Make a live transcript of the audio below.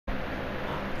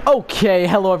Okay,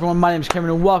 hello everyone, my name is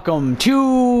Cameron and welcome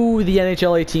to the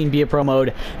NHL 18 Be a Pro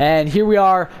Mode. And here we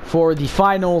are for the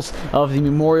finals of the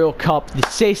Memorial Cup. The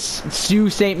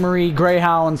Sault Ste. Marie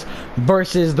Greyhounds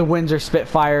versus the Windsor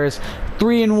Spitfires.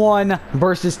 3-1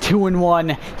 versus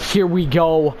 2-1. Here we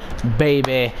go,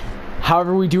 baby.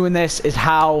 However we do in this is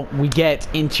how we get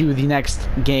into the next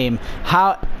game.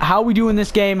 How we do in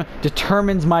this game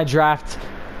determines my draft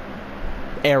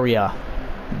area,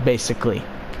 basically.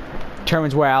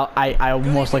 Determines where I'll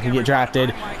most likely get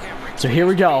drafted. So here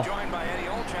we go.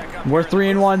 We're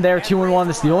 3-1, they're 2-1.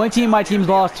 This is the only team my team's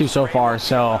lost to so far.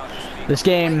 So this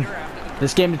game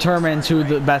determines who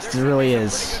the best really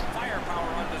is.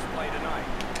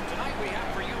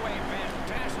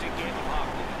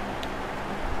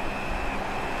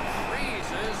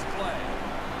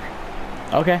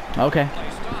 Okay.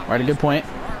 Right, a good point.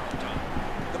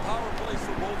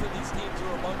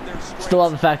 Still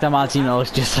love the fact that I'm on a team that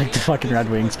looks just like the fucking Red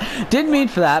Wings. Didn't mean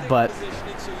for that, but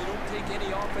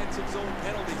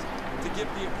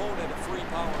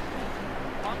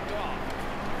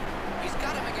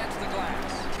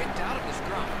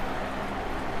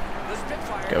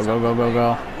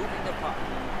go.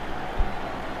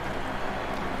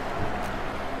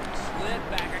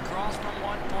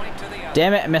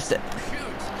 Damn it, I missed it.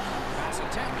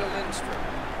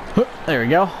 There we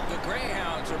go.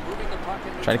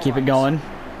 Try to keep it going.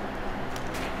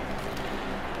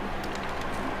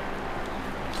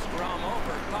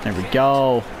 There we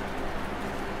go.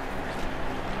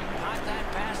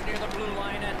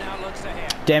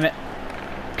 Damn it.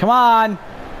 Come on.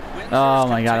 Oh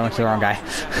my god, I went to the wrong guy.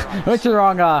 went to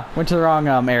the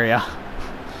wrong area.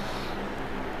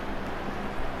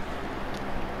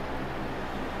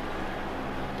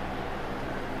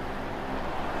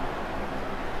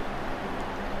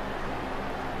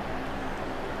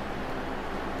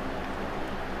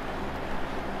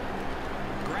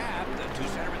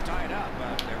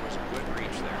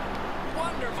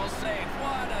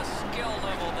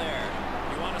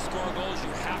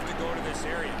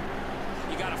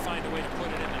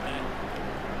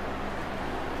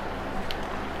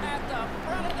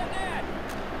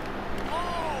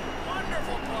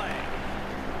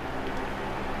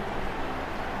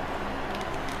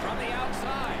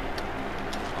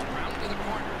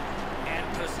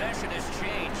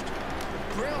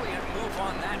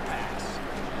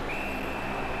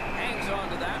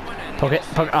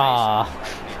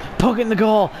 Poke it in the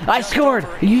goal. I scored.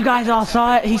 You guys all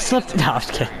saw it. He slipped. No, I was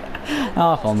kidding.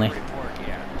 Oh, if only.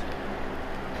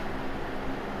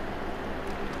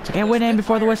 It's like I went in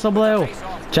before the whistle blew.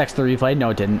 Checks the replay. No,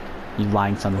 it didn't. You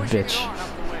lying son of a bitch.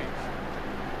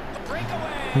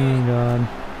 Oh god.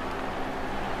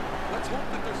 Let's hope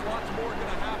that there's lots more going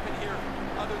to happen here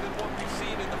other than what we've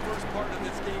seen in the first part of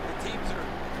this game. The teams are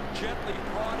gently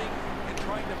prodding and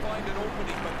trying to find an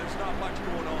opening, but there's not much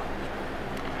going on.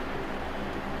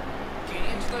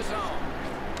 Gains the zone.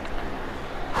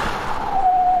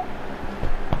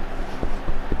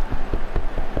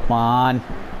 Come on.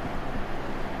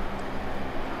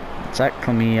 Sec,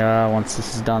 let me once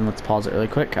this is done, let's pause it really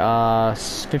quick.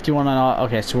 51 on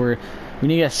okay, so we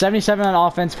need to get 77 on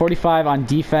offense, 45 on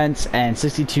defense, and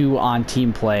 62 on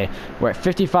team play. We're at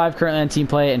 55 currently on team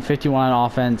play and 51 on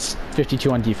offense,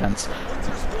 52 on defense.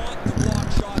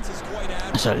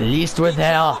 So at least we're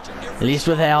there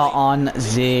on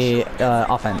the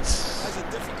offense.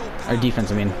 Or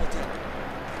defense, I mean.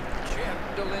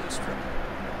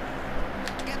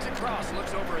 Gets across,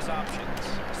 looks over his options.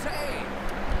 Save.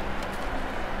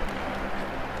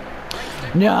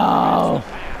 No.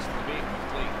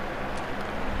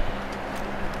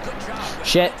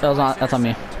 Shit, that's on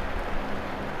me.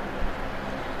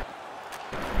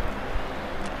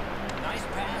 Nice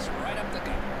pass right up the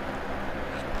gut.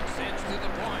 Sends to the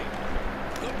point.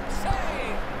 Good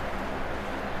save.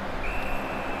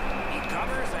 He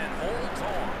covers and holds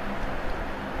on.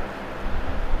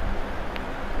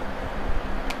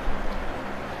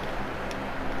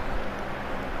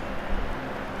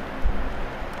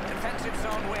 Defensive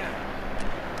zone win.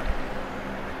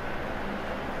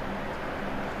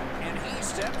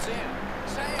 Steps in.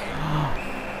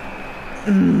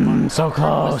 So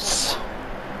close. I'm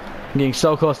getting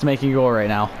so close to making a goal right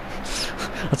now.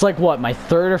 It's like what, my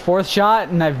third or fourth shot,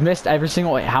 and I've missed every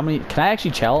single. Wait, how many? Can I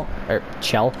actually chell?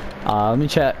 Let me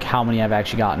check how many I've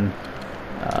actually gotten.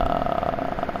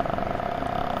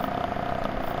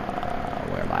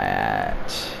 Where am I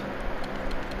at?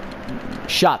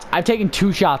 Shots. I've taken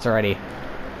 2 shots already.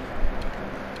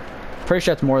 Pretty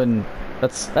sure that's more than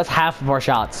That's half of our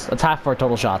shots. That's half of our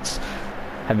total shots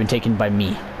have been taken by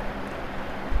me.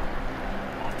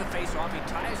 Off the face-off, he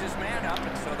ties his man up,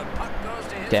 and so the puck goes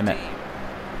to his Damn it. team.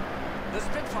 The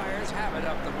Spitfires have it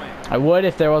up the wing. I would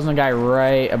if there wasn't a guy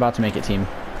right about to make it team.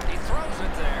 He throws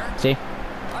it there. See? A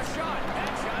shot.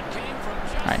 That shot came from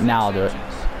just All right, now I'll do it. 6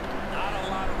 inches. Not a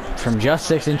lot of room to From just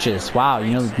score 6 from that inches. area. Wow,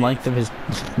 you know Great the length save. of his...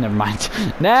 Never mind.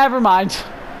 Never mind.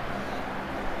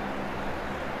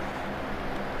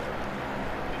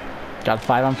 Got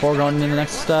 5-on-4 going into the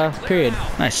next period.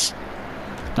 Nice. All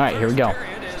right, here we go.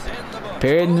 Period is in the books.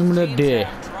 Period Both numero teams 2.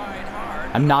 have tried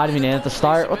hard. I'm not even in at the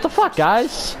start. What the fuck,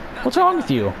 guys? What's wrong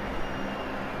with you?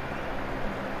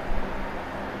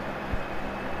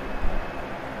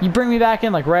 You bring me back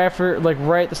in like right after, like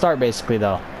right at the start, basically.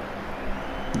 Though.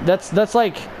 That's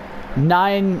like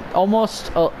 9,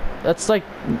 almost. That's like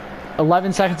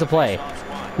 11 seconds to play.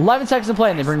 11 seconds to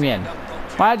play, and they bring me in.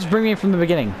 Why not just bring me in from the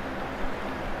beginning?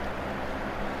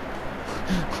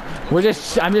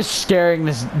 I'm just scaring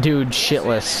this dude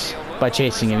shitless by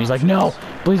chasing him. He's like, no,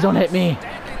 please don't hit me.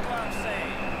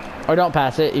 Or don't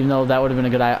pass it, even though that would have been a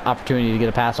good opportunity to get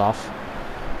a pass off.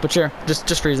 But sure,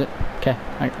 just freeze it. Okay,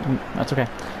 that's okay.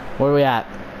 What are we at?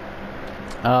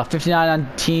 59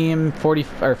 on team, 40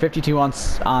 or 52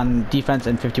 on defense,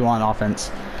 and 51 on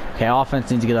offense. Okay, offense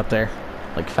needs to get up there,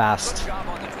 like fast. Good job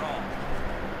on the draw.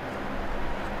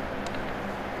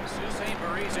 Sault Ste.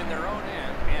 Marie's in their own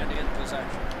end and in possession.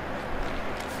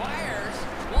 Fires.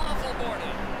 Waffle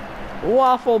boarded.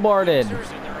 Waffle boarded.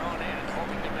 Racers in their own end,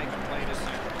 hoping to make a play to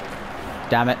center.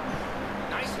 Damn it.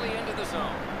 Nicely into the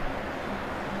zone.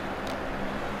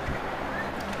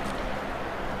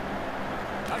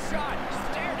 A shot.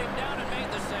 Stared him down and made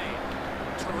the save.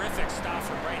 Terrific stop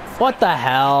from right in front. What the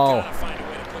hell? Gotta find a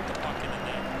way to put the puck in the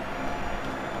net.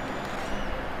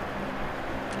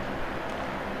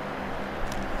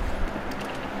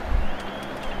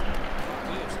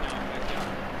 Loose now, picked up.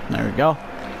 There we go.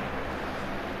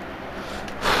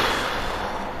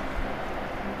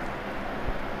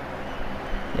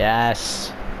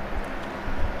 Yes.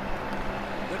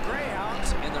 The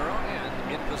Greyhounds in their own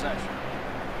end in possession.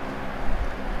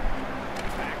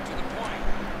 Back to the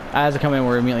point. As they come in,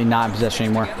 we're immediately not in possession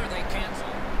anymore. Together they cancel.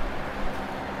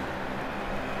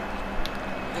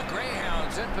 The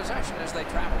Greyhounds in possession as they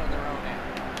travel in their own end.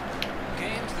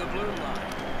 Gains the blue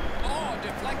line. Oh,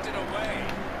 deflected away.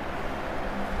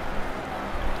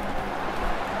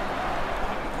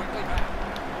 Quickly back.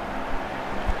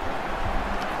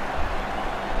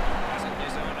 Has it in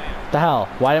his own end. The hell?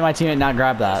 Why did my teammate not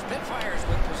grab The that? Spitfires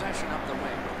with possession up the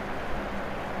wing.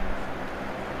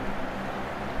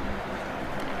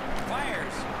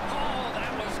 Fires. Oh,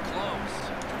 that was close.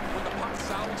 When the puck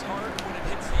sounds hard when it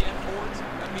hits the end boards,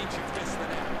 that means you've missed the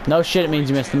net. No shit, it means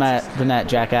you missed the net,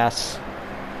 jackass.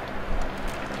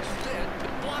 Slid,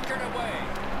 blockered away.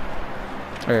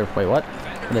 Or, wait, what?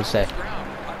 Defender What did it say? on his ground.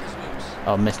 Puck is loose.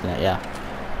 Oh, missed the net, yeah.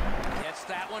 Gets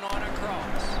that one on a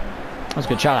cross. That was a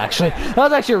good shot, actually. That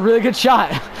was actually a really good shot.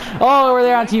 Oh, we're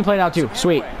there on team play now, too.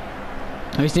 Sweet.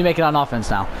 We just need to make it on offense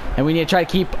now. And we need to try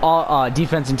to keep all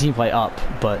defense and team play up,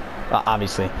 but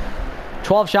obviously.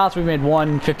 12 shots, we made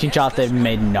 1. 15 shots, they've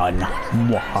made none.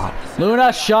 Mwah.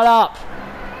 Luna, shut up.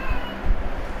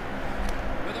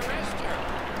 With a wrister.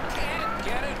 Can't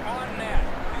get it on net.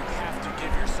 You have to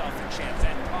give yourself a chance.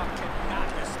 That puck cannot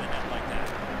miss the net like that.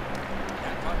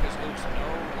 That puck is loose. No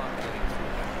luck getting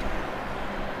through that.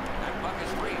 That puck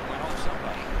is free. Went off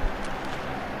somebody.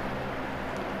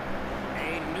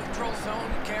 A neutral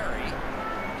zone carry.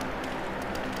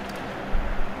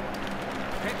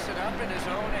 Picks it up in his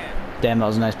own end. Damn, that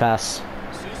was a nice pass.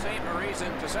 Sault Ste. Marie's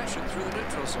in possession through the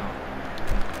neutral zone.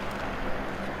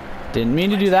 Didn't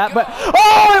mean to do that, but...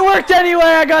 Oh, it worked anyway!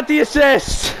 I got the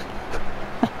assist!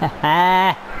 The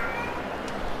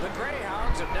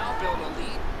Greyhounds have now built a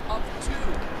lead of 2.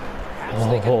 Perhaps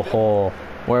they can build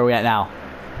Where are we at now?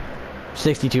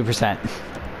 62%.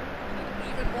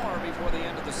 even more before the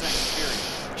end of the second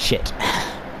period. Shit.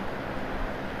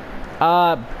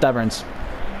 That burns.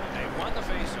 They won the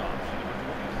faceoff.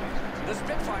 The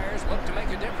Spitfires look to make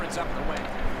a difference up the wing.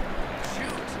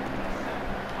 Shoot.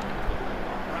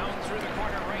 Round through the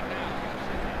corner right now.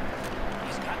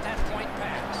 He's got that point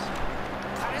pass.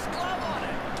 Got his glove on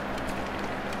it.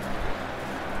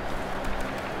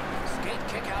 Skate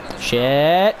kick out of the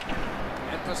Shit.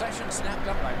 and possession snapped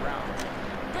up by Brown.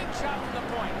 Big shot from the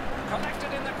point.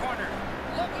 Collected in the corner.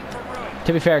 Looking for room.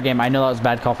 To be fair, game, I know that was a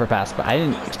bad call for a pass, but I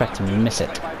didn't expect to miss it.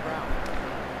 Play by Brown.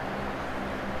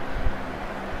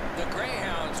 The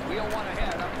Greyhounds wheel one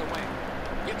ahead up the wing.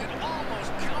 You could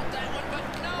almost count that one, but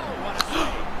no. What a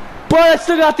save. But I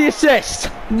still got the assist.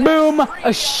 Boom.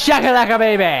 A shakalaka,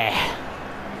 baby.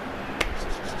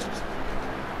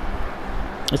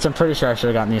 Yes, I'm pretty sure I should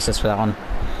have gotten the assist for that one.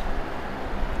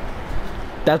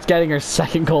 That's getting her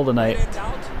second goal tonight. In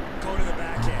doubt, go to the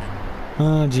backhand.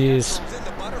 Oh, jeez. Comes in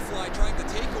the butterfly trying to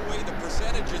take away the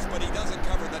percentages, but he doesn't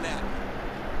cover the net.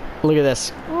 Look at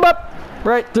this. Boop!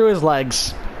 Right through his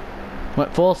legs.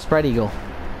 Went full spread eagle.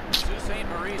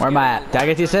 Where am I at? Did I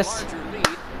get the assist?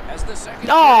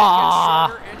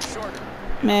 Aww!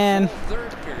 Man.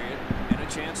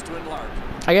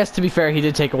 I guess to be fair, he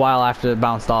did take a while after it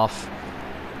bounced off.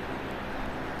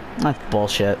 That's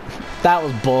bullshit. That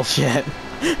was bullshit.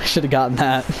 I should have gotten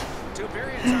that.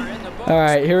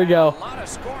 Alright, here we go.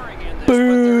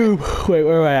 Boom! Wait,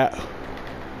 where am I at?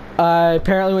 I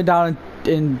apparently went down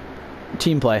in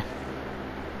team play.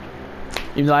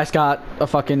 Even though I just got a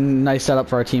fucking nice setup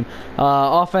for our team.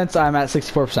 Offense, I'm at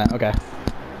 64%. Okay.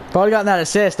 If I would have gotten that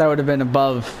assist, I would have been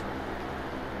above.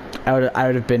 I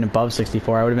would have been above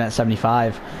 64. I would have been at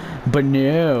 75. But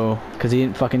no, because he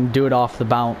didn't fucking do it off the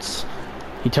bounce.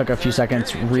 He took a few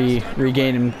seconds,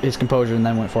 regained his composure, and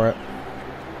then went for it.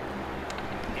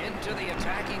 Into the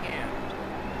attacking end.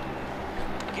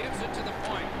 Gives it to the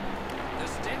point. The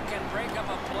stick can break up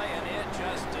a play, and it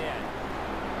just did.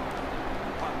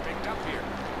 Puck picked up here.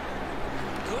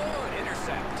 Good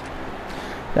intercept.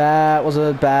 That was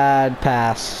a bad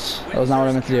pass. That was not what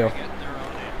I meant to do.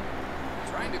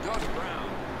 Trying to go to Brown.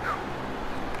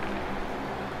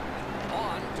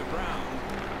 On to Brown.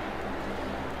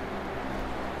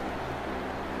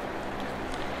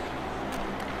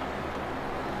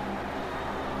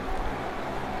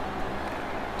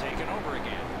 Taken over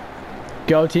again.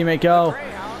 Go, teammate, go.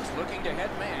 Greyhounds looking to head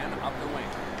man up the wing.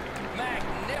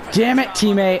 Magnificent. Damn it, job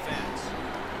teammate. on defense.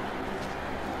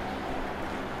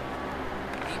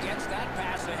 He gets that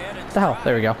pass ahead and What the hell?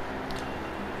 There we go.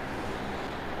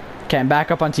 Okay, I'm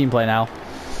back up on team play now.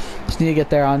 Just need to get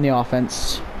there on the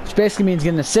offense. Which basically means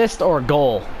get an assist or a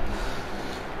goal.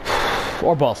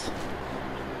 Or both.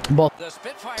 Both. The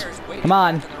Spitfires waiting Come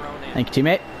on. back in their own end. Thank you,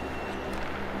 teammate.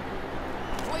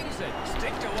 Flings it,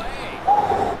 sticked away.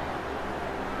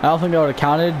 I don't think that would have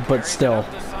counted, but Carries it still.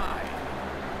 up the side.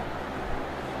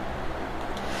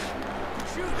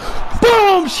 Shoot.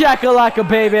 Boom! Shakalaka,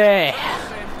 baby! And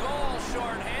goal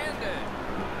short-handed.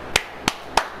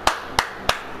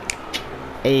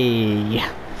 Hey.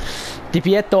 Di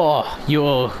Pietro, you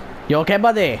okay,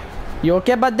 buddy? You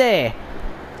okay, buddy?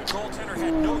 The goaltender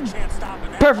had no chance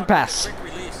stopping that. Perfect puck pass. with a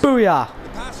quick release. Booyah! The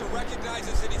passer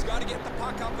recognizes that he's got to get the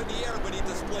puck up in the air, but he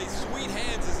displays sweet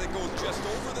hands as it goes just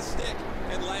over the stick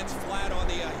and lands flat on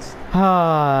the ice.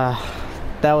 Ah,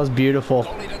 that was beautiful.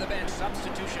 Goalie to the bench,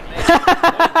 substitution made. Well, you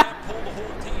can't pull the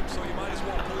whole team, so you might as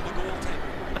well pull the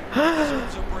goaltender.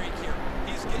 Deserves a break here.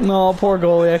 He's getting No, poor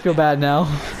goalie. I feel bad now.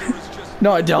 there was just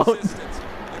No, I don't. resistance.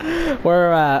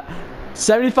 We're at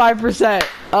 75%.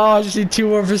 Oh, I just need 2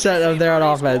 more percent of there on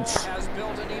offense. Has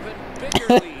built an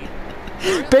even bigger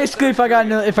lead. Basically, if I get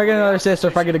another assist or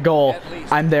if I get a goal,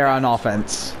 I'm there on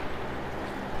offense.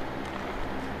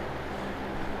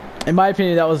 In my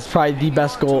opinion, that was probably the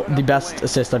best goal, the best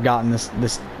assist I've gotten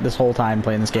this whole time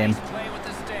playing this game. Nice play with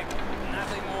the stick.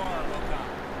 Nothing more will come.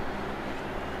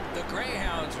 The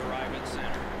Greyhounds arrive at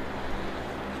center.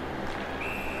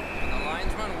 And the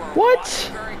linesmen were What?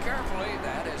 watching very carefully.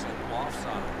 That is an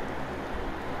offside.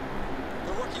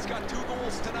 The rookie's got 2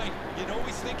 goals tonight. You know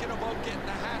he's thinking about getting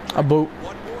a hat trick. A boot.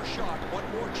 One more shot, one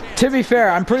more chance. To be fair,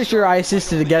 I'm pretty sure I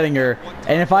assisted to Gettinger,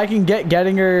 and if I can get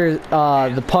Gettinger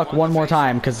the puck one more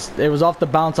time, because it was off the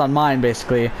bounce on mine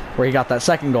basically, where he got that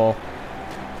second goal.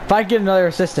 If I get another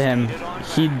assist to him,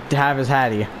 he'd have his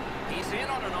hattie. He's in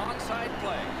on an onside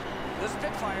play. The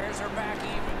Spitfires are back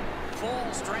even.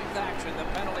 Full strength action, the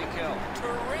penalty kill.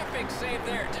 Terrific save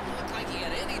there. Didn't look like he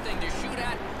had anything to shoot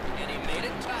at, and he made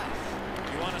it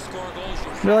tough. You want to score goals, you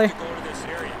have Really? to go to this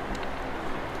area.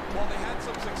 Well, they had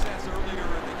some success earlier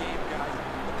in the game, guys.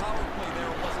 The power play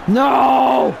there wasn't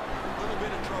No! a little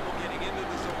bit of trouble getting into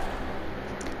the zone.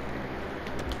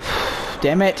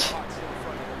 Damn it. Pucks in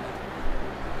front of the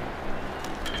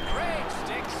net. Great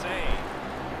stick save.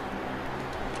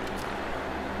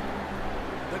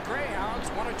 The Greyhounds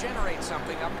want to generate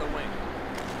something up the wing.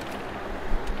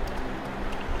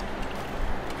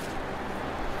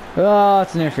 Oh,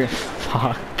 it's an interference.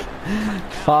 Fuck.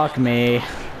 Fuck me.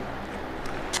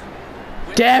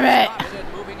 Damn it!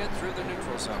 Moving it through the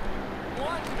neutral zone.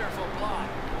 Wonderful block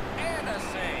and a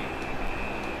save.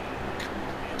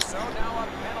 And so now a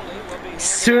penalty will be handed As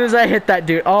soon as I hit that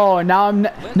dude, oh, now I'm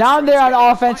there on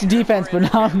offense and defense, but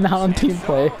now I'm not on team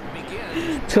play.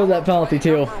 Kill that penalty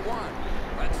too.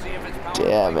 Let's see if it's power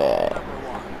Damn play it. number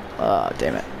 1. Oh,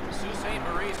 damn it. Sault Ste.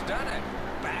 Marie's done it.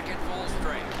 Back at full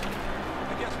strength.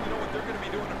 I guess we know what they're going to be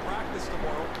doing in practice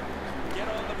tomorrow. Get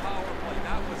on the power play.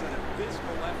 That was an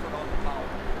abysmal effort on the power.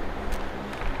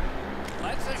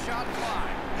 shot fly.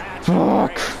 That's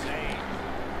Fuck. a great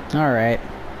save. All right.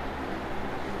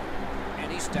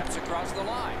 And he steps across the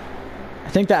line. I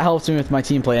think that helps me with my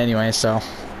team play anyway, so.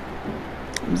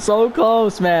 I'm so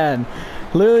close, man.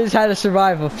 Literally just had to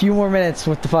survive a few more minutes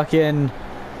with the fucking...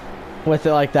 with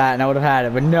it like that, and I would have had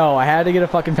it. But no, I had to get a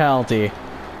fucking penalty.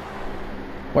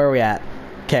 Where are we at?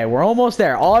 Okay, we're almost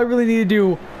there. All I really need to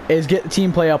do is get the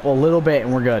team play up a little bit,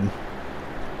 and we're good.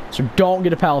 So don't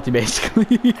get a penalty,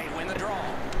 basically. They win the draw.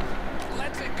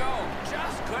 Lets it go.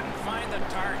 Just couldn't find the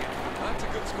target. That's a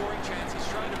good scoring chance. He's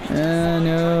trying to be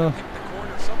no. trying to pick the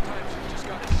corner. Sometimes you just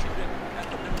got to shoot it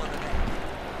at the middle of the net.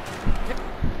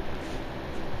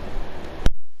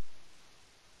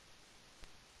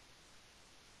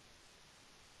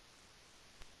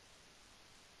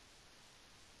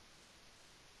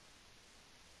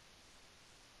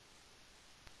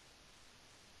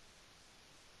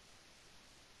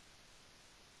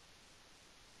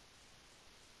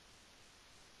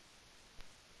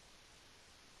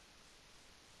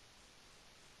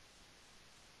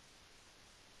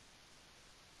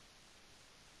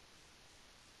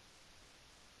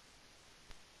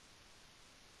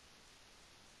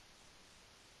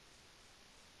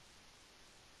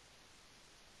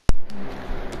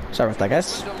 Sorry about that,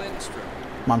 guys. To Lindstrom.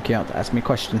 Mom came out to ask me a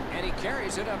question. And he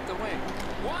carries it up the wing.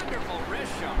 Wonderful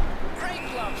wrist shot. Great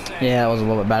glove save. Yeah, it was a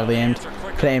little bit badly aimed. Could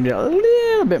have aimed it a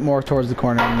little bit more towards the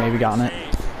corner and maybe gotten it.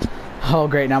 Oh,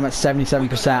 great. Now I'm at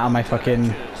 77% on my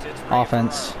fucking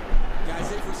offense.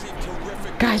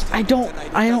 Guys, I don't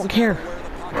care.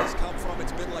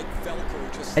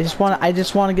 I just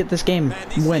want to get this game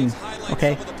win.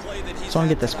 Okay? Just want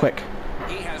to get this quick.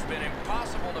 He has been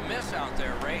impossible to miss out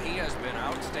there, Ray. He has been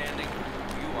outstanding.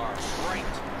 You are great.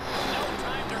 No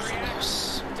time to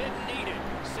react. Didn't need it.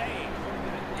 Save.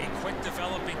 A quick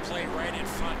developing play right in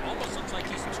front. Almost looks like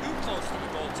he's too close to the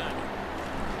goaltender.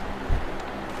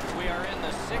 We are in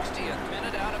the 60th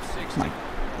minute out of 60.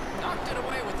 Knocked it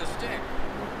away with the stick.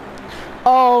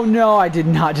 Oh no, I did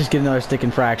not just get another stick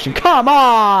infraction. Come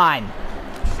on!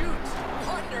 Shoots.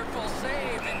 Wonderful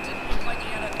save. It didn't look like he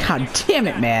had a... God damn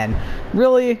it, man.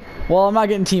 Really? Well, I'm not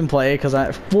getting team play because I'm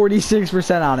at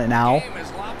 46% on it now. Game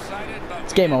is lopsided,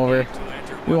 but It's game over.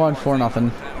 We won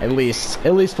 4-0. At least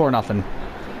 4-0.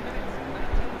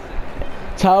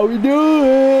 That's how we do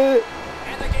it.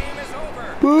 And the game is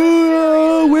over.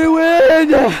 Boo! We win.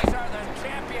 These are the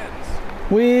champions.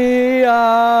 We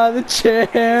are the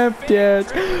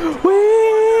champions. We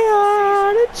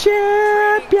are the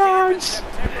champions.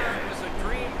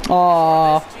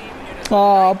 Aw.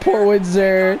 Aw, poor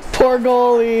Windsor. Poor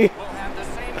goalie. We'll have the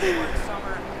same short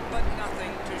summer, but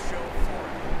nothing to show for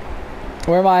it.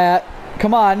 Where am I at?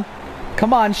 Come on.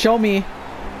 Come on, show me.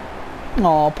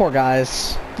 Aw, poor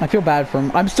guys. I feel bad for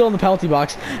him. I'm still in the penalty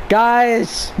box.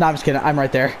 Guys! No, I'm just kidding. I'm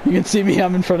right there. You can see me.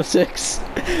 I'm in front of 6.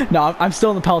 No, I'm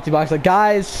still in the penalty box. Like,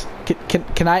 guys,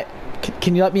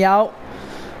 can you let me out?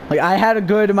 Like, I had a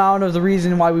good amount of the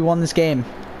reason why we won this game.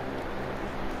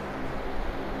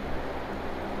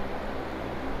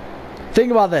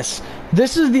 Think about this.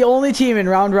 This is the only team in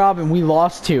round robin we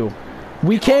lost to.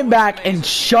 We came back and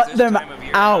shut them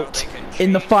out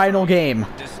in the final game.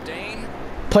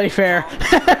 Play fair.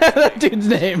 That dude's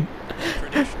name.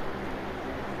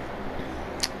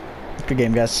 Good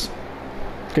game, guys.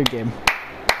 Good game.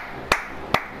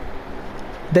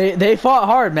 They fought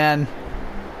hard, man.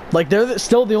 Like, they're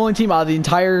still the only team out of the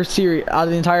entire series, out of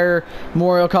the entire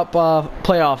Memorial Cup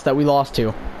playoffs that we lost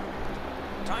to.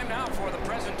 Time now for the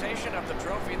presentation of the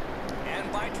trophy. And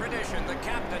by tradition, the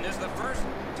captain is the first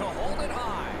to hold it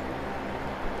high.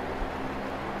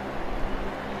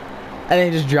 And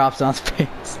then he just drops it on his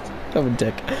face. I'm a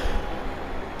dick.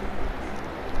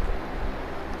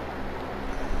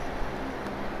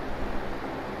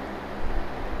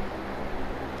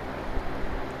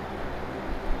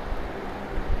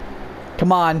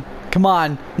 Come on. Come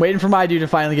on. Waiting for my dude to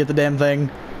finally get the damn thing.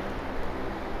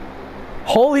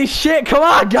 Holy shit. Come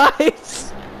on,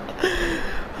 guys.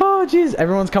 Oh, jeez.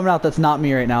 Everyone's coming out that's not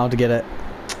me right now to get it.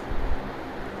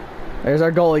 There's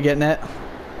our goalie getting it.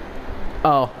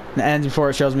 Oh. It ends before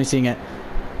it shows me seeing it.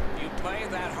 You play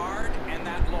that hard and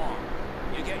that long.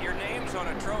 You get your names on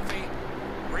a trophy,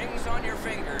 rings on your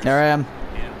fingers. There I am.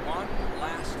 And one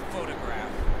last photograph.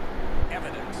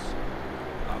 Evidence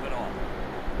of it all.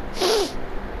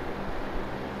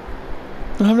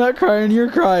 I'm not crying,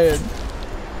 you're crying.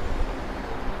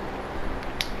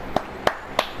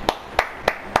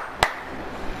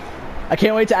 I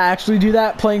can't wait to actually do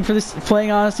that, playing on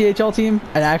a CHL team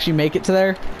and actually make it to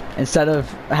there instead of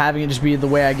having it just be the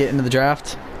way I get into the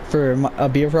draft for a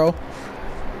Be a Pro.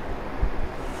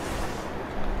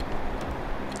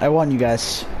 I won, you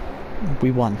guys.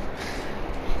 We won.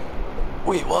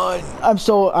 We won.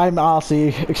 I'm honestly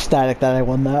ecstatic that I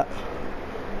won that.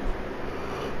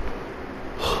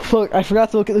 Fuck, I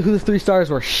forgot to look at who the 3 stars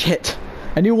were. Shit.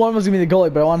 I knew one was gonna be the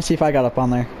goalie, but I want to see if I got up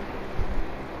on there.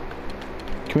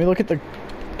 Can we look at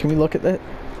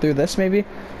through this maybe?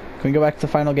 Can we go back to the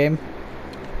final game?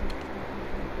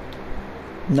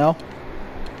 No?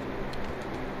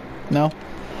 No?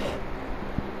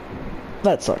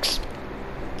 That sucks.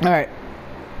 Alright.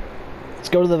 Let's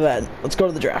go to the vet. Let's go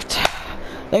to the draft.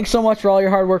 Thanks so much for all your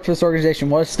hard work for this organization.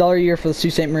 What a stellar year for the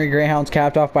Sault Ste. Marie Greyhounds,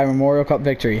 capped off by a Memorial Cup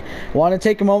victory. I want to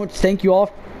take a moment to thank you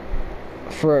all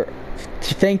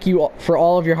for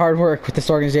all of your hard work with this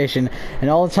organization and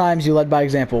all the times you led by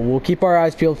example. We'll keep our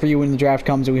eyes peeled for you when the draft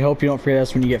comes, and we hope you don't forget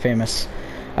us when you get famous.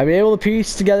 I've been able to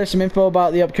piece together some info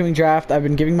about the upcoming draft. I've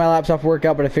been giving my laptop a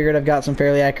workout, but I figured I've got some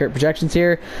fairly accurate projections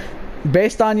here.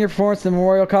 Based on your performance in the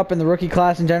Memorial Cup and the rookie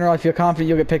class in general, I feel confident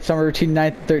you'll get picked somewhere between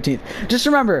 9th and 13th. Just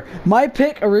remember, my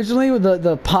pick originally,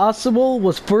 the possible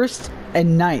was 1st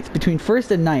and 9th, between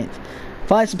 1st and 9th.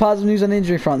 Finally, some positive news on the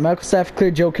injury front. The medical staff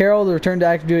cleared Joe Carroll to return to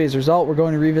active duty. As a result, we're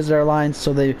going to revisit our lines,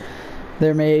 so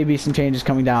there may be some changes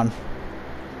coming down.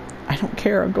 I don't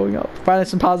care, I'm going up. Finally,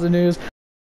 some positive news.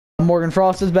 Morgan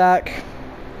Frost is back.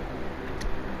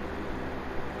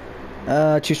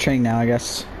 Choose training now, I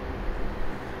guess.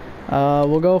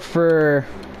 We'll go for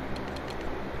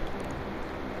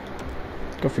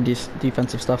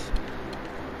defensive stuff.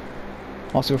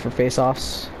 Also go for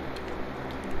face-offs.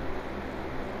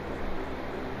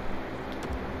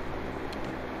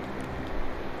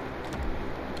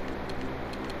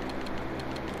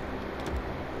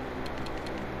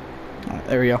 Alright,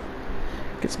 there we go.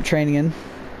 Get some training in.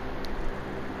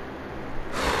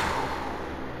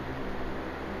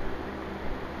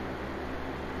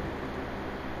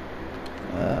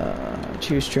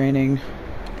 Choose training.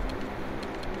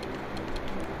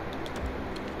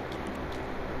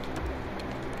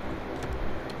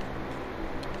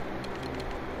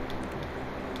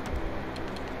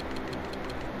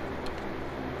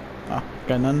 Oh,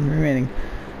 got none remaining.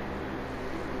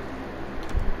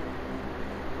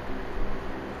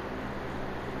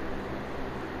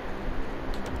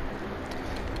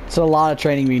 It's a lot of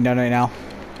training being done right now.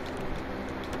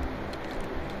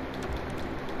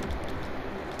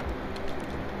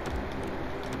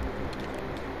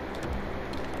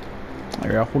 There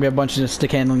we go. We'll get a bunch of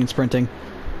stick handling and sprinting.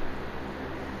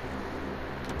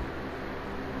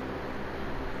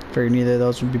 Figured neither of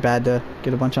those would be bad to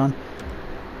get a bunch on.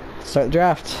 Start the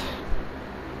draft.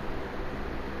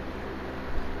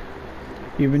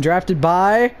 You've been drafted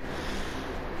by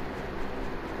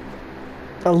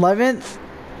 11th.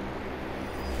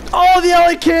 Oh, the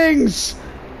LA Kings!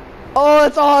 Oh,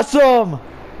 that's awesome!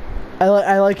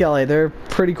 I like LA. They're a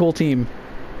pretty cool team.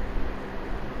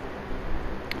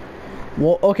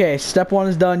 Well, okay, step 1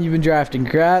 is done. You've been drafted.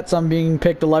 Congrats on being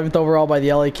picked 11th overall by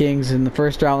the LA Kings in the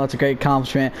first round. That's a great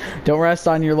accomplishment. Don't rest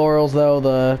on your laurels, though.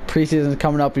 The preseason is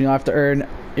coming up, and you'll have to earn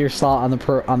your slot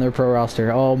on their pro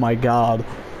roster. Oh my God!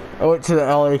 I went to the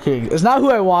LA Kings. It's not who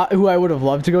I would have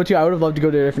loved to go to. I would have loved to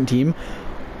go to a different team,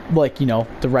 like, you know,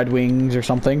 the Red Wings or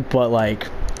something. But like,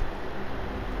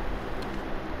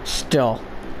 still,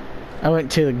 I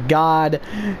went to the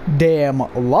goddamn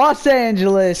Los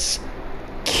Angeles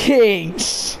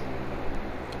Kings.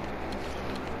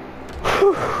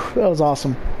 Whew, that was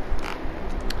awesome.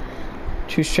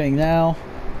 Choose training now.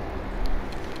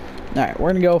 Alright, we're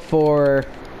gonna go for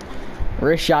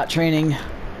wrist shot training.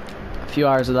 A few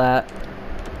hours of that.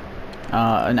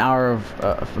 An hour of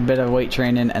a bit of weight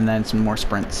training, and then some more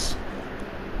sprints.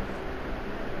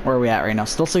 Where are we at right now?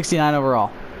 Still 69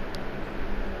 overall.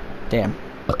 Damn.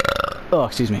 Oh,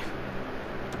 excuse me.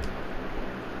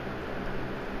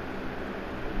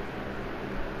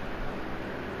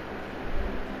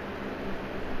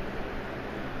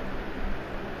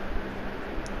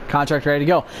 Contract ready to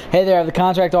go. Hey there, I have the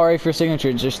contract all ready for your signature.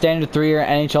 It's your standard 3-year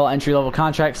NHL entry-level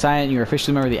contract. Sign it, and you're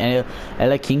officially a member of the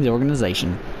LA Kings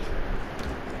organization.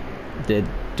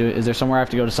 Is there somewhere I have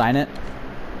to go to sign it?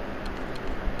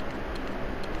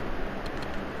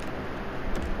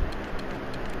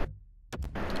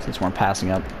 Since we're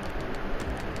passing up.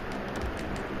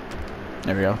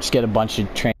 There we go. Just get a bunch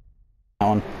of training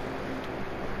on that one.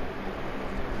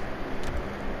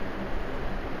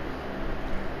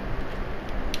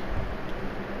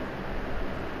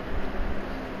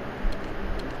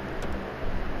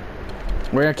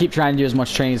 We're going to keep trying to do as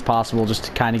much training as possible just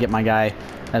to kind of get my guy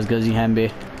as good as he can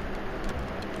be.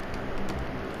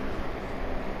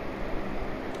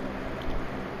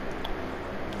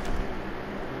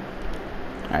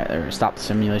 Alright, there, stop the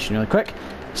simulation really quick.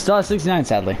 Still at 69,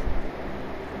 sadly.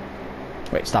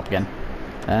 Wait, stop again.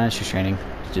 Shoot training.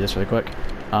 Let's do this really quick.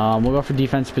 We'll go for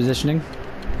defense positioning.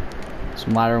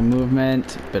 Some lateral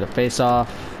movement, a bit of face-off.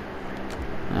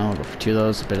 And we'll go for 2 of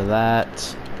those, a bit of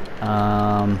that.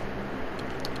 Go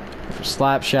for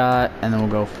slap shot, and then we'll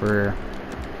go for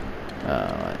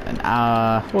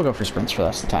we'll go for sprints for the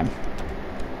rest of the time.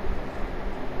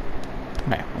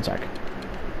 Okay, 1 sec.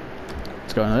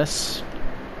 Let's go into this.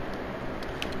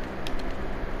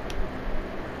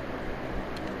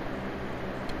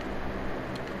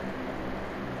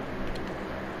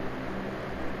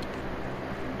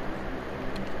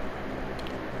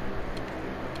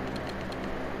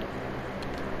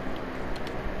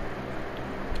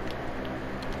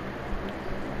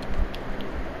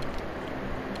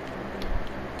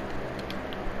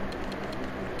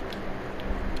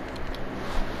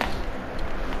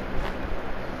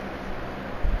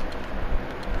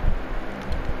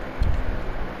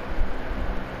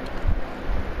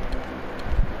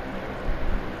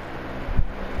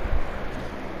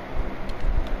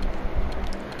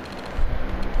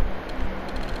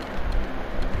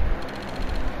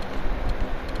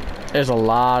 There's a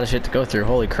lot of shit to go through.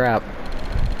 Holy crap.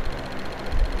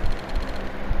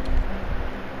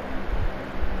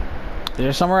 Is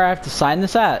there somewhere I have to sign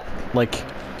this at? Like...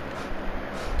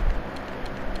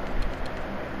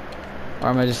 Or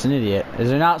am I just an idiot? Is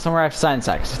there not somewhere I have to sign this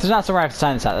at? 'Cause if there's not somewhere I have to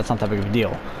sign this at, that's not that big of a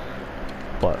deal.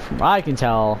 But from what I can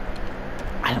tell,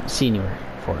 I don't see anywhere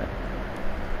for it.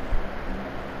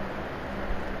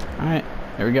 Alright,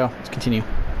 there we go. Let's continue.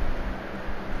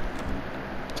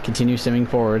 Let's continue simming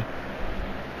forward.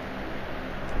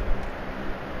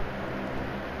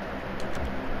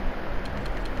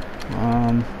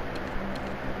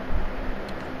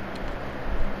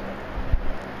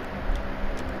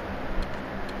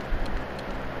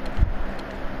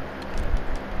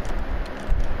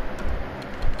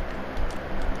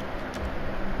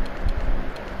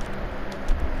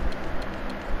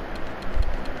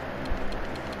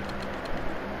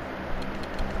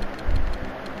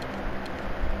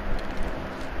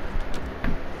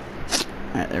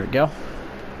 Alright, there we go.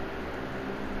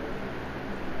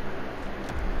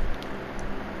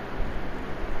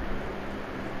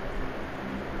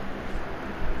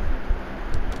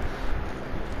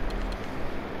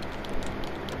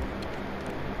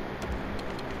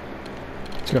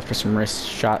 Let's go for some wrist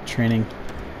shot training.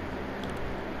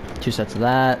 2 sets of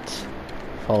that,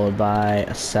 followed by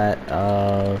a set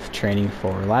of training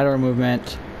for lateral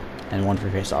movement and 1 for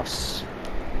face-offs.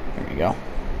 There you go.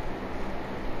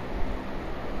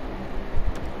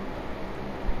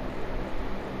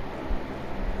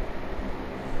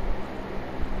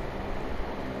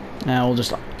 Now we'll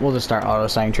just start auto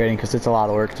signing trading because it's a lot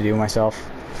of work to do myself.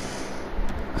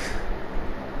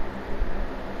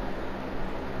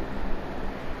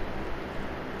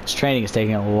 This training is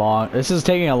taking a long. This is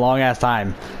taking a long ass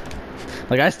time.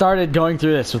 Like I started going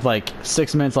through this with like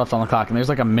 6 minutes left on the clock, and there's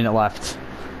like a minute left.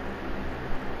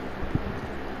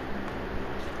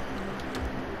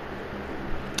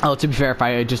 Oh, to be fair, if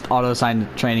I just auto signed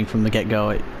training from the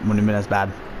get-go, it wouldn't have been as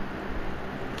bad.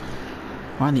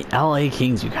 We're on the LA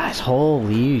Kings, you guys.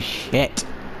 Holy shit.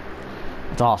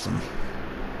 It's awesome.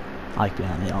 I like being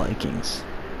on the LA Kings.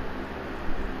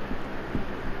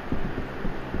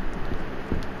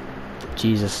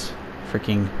 Jesus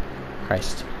freaking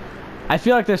Christ. I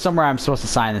feel like there's somewhere I'm supposed to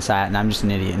sign this at, and I'm just an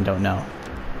idiot and don't know.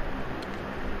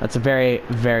 That's a very,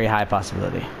 very high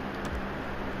possibility.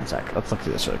 One sec. Let's look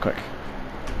through this really quick.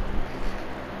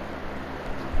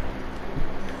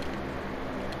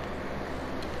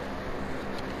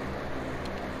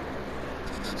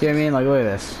 See what I mean? Like, look at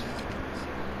this.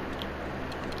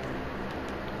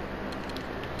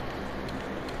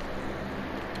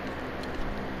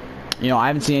 You know, I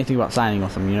haven't seen anything about signing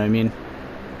with them, you know what I mean?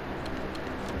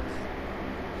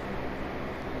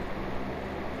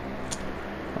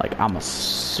 Like, I'm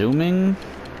assuming...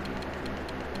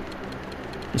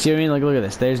 You see what I mean? Like, look at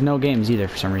this. There's no games either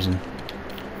for some reason.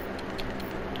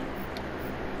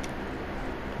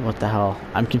 What the hell?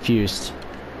 I'm confused.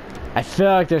 I feel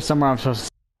like there's somewhere I'm supposed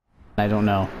to... I don't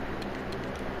know.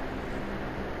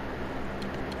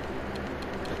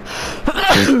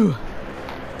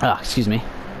 Ah, excuse me.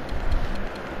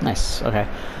 Nice, okay.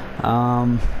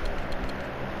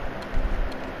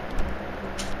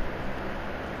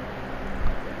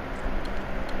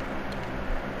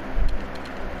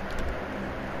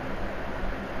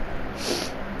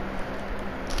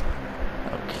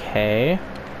 Okay.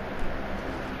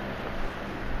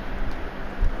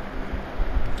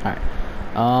 Alright.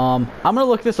 I'm gonna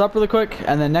look this up really quick,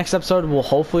 and then next episode we'll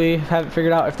hopefully have it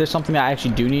figured out if there's something that I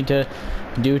actually do need to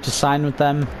do to sign with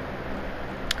them.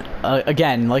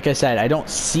 Again, like I said, I don't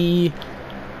see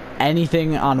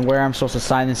anything on where I'm supposed to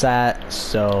sign this at,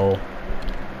 so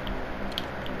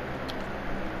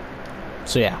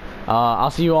yeah.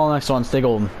 I'll see you all next one. Stay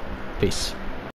golden. Peace.